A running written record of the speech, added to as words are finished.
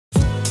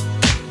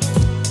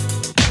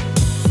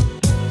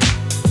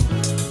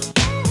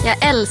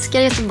Jag älskar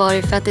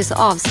Göteborg för att det är så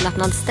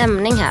avslappnad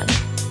stämning här.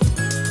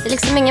 Det är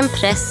liksom ingen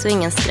press och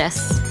ingen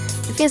stress.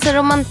 Det finns en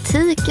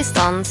romantik i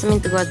stan som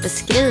inte går att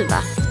beskriva.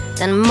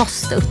 Den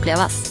måste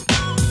upplevas.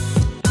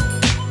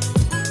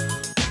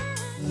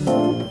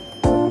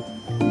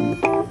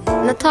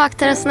 När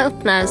takterrasserna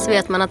öppnar så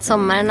vet man att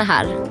sommaren är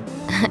här.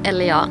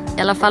 Eller ja,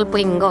 i alla fall på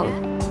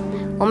ingång.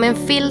 Och med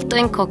en filt och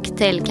en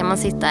cocktail kan man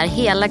sitta här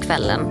hela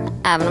kvällen,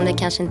 även om det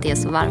kanske inte är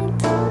så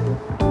varmt.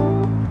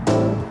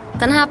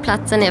 Den här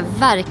platsen är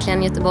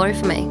verkligen Göteborg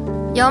för mig.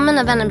 Jag och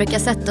mina vänner brukar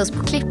sätta oss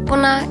på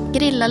klipporna,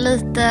 grilla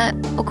lite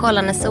och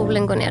kolla när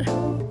solen går ner.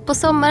 På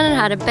sommaren är det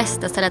här det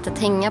bästa stället att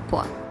hänga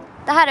på.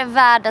 Det här är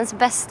världens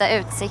bästa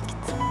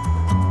utsikt.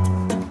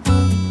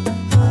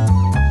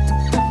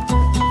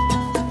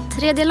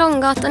 Tredje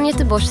Långgatan,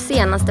 Göteborgs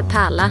senaste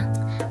pärla.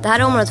 Det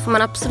här området får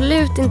man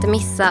absolut inte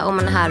missa om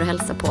man är här och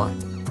hälsar på.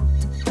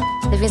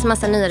 Det finns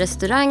massa nya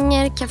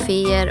restauranger,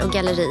 kaféer och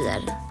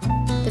gallerier.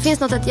 Det finns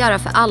något att göra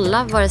för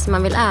alla, vare sig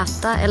man vill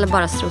äta eller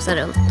bara strosa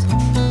runt.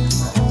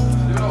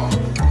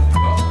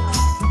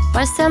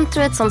 Bar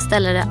Centro är ett sånt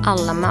ställe där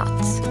alla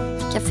möts.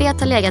 Caféet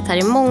har legat här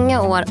i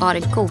många år och har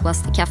det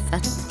godaste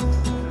kaffet.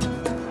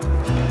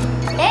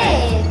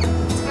 Hej!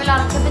 Ska vi ha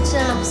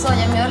cappuccino på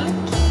sojamjölk?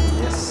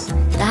 Yes.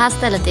 Det här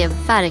stället är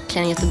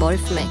verkligen Göteborg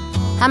för mig.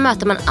 Här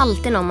möter man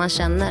alltid någon man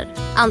känner.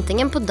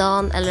 Antingen på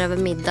dagen eller över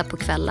middag på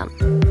kvällen.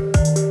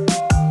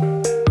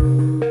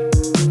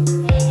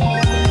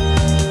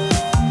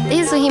 Det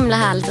är så himla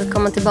härligt att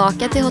komma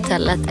tillbaka till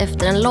hotellet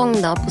efter en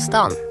lång dag på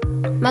stan.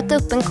 Möta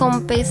upp en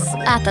kompis,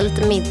 äta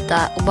lite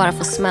middag och bara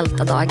få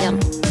smälta dagen.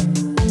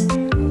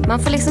 Man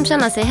får liksom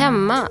känna sig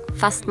hemma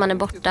fast man är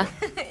borta.